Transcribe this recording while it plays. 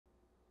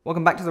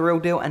Welcome back to The Real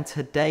Deal, and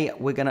today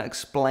we're going to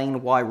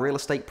explain why real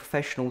estate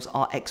professionals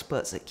are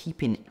experts at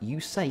keeping you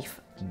safe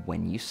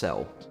when you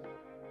sell.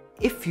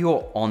 If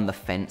you're on the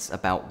fence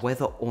about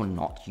whether or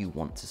not you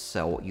want to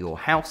sell your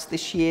house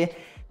this year,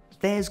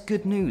 there's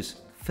good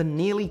news. For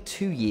nearly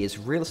 2 years,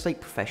 real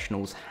estate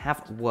professionals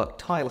have worked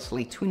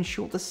tirelessly to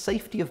ensure the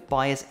safety of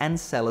buyers and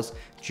sellers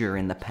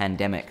during the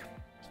pandemic.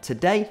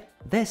 Today,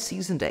 they're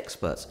seasoned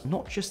experts,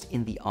 not just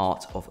in the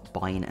art of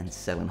buying and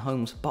selling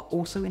homes, but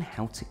also in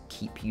how to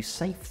keep you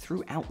safe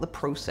throughout the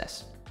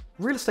process.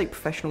 Real estate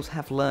professionals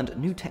have learned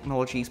new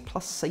technologies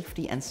plus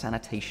safety and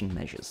sanitation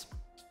measures.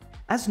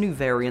 As new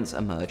variants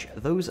emerge,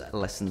 those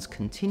lessons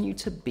continue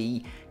to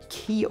be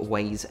key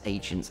ways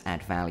agents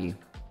add value.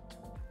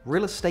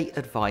 Real estate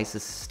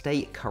advisors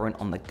stay current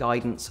on the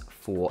guidance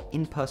for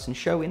in-person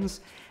showings.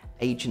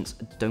 Agents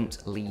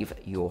don't leave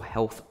your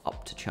health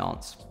up to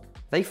chance.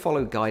 They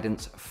follow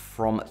guidance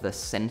from the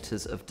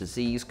Centers of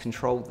Disease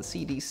Control, the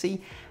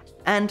CDC,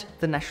 and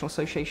the National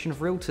Association of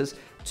Realtors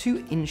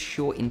to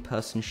ensure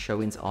in-person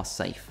showings are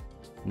safe.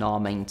 NAR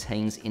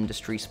maintains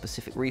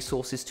industry-specific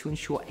resources to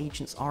ensure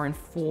agents are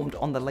informed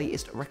on the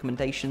latest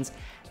recommendations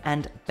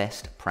and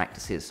best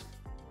practices.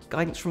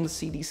 Guidance from the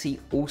CDC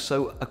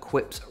also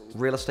equips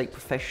real estate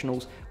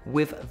professionals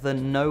with the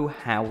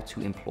know-how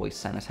to employ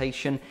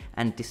sanitation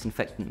and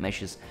disinfectant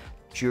measures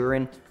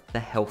during the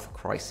health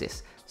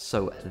crisis,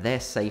 so they're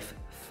safe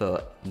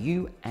for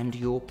you and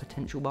your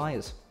potential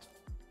buyers.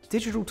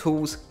 Digital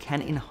tools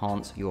can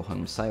enhance your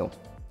home sale.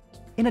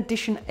 In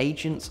addition,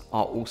 agents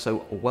are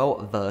also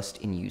well versed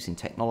in using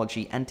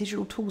technology and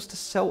digital tools to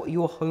sell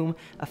your home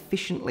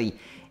efficiently.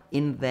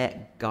 In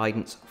their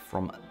guidance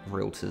from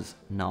Realtors,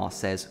 NAR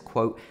says,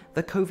 quote,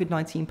 "The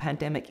COVID-19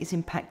 pandemic is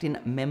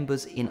impacting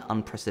members in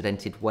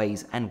unprecedented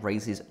ways and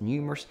raises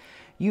numerous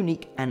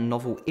unique and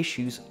novel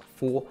issues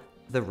for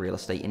the real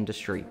estate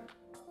industry.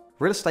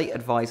 Real estate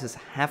advisors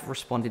have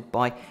responded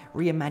by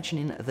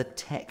reimagining the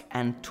tech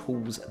and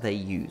tools they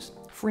use.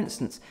 For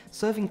instance,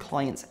 serving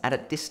clients at a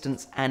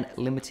distance and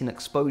limiting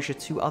exposure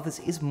to others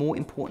is more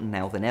important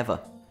now than ever.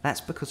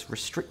 That's because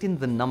restricting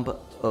the number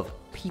of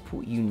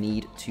people you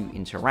need to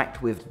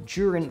interact with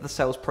during the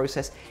sales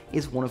process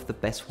is one of the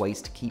best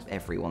ways to keep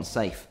everyone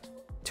safe.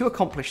 To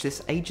accomplish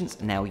this, agents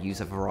now use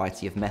a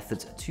variety of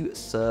methods to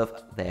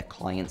serve their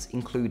clients,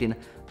 including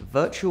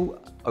virtual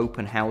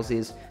open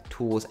houses,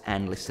 tours,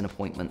 and listing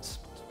appointments,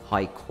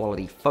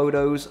 high-quality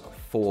photos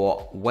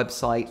for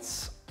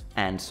websites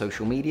and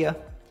social media,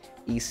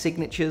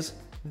 e-signatures,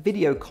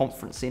 video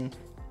conferencing,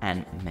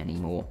 and many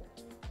more."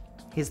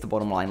 Here's the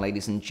bottom line,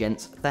 ladies and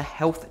gents. The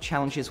health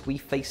challenges we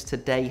face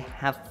today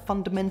have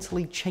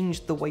fundamentally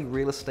changed the way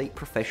real estate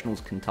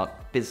professionals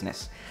conduct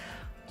business,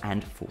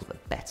 and for the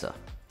better.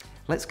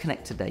 Let's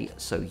connect today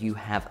so you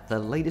have the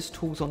latest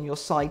tools on your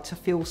side to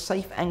feel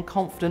safe and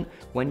confident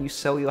when you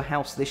sell your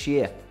house this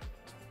year.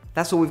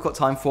 That's all we've got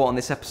time for on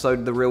this episode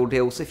of The Real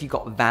Deal. So if you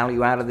got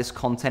value out of this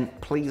content,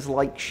 please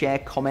like, share,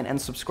 comment, and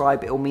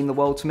subscribe. It'll mean the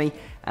world to me,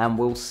 and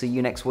we'll see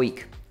you next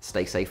week.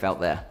 Stay safe out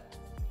there.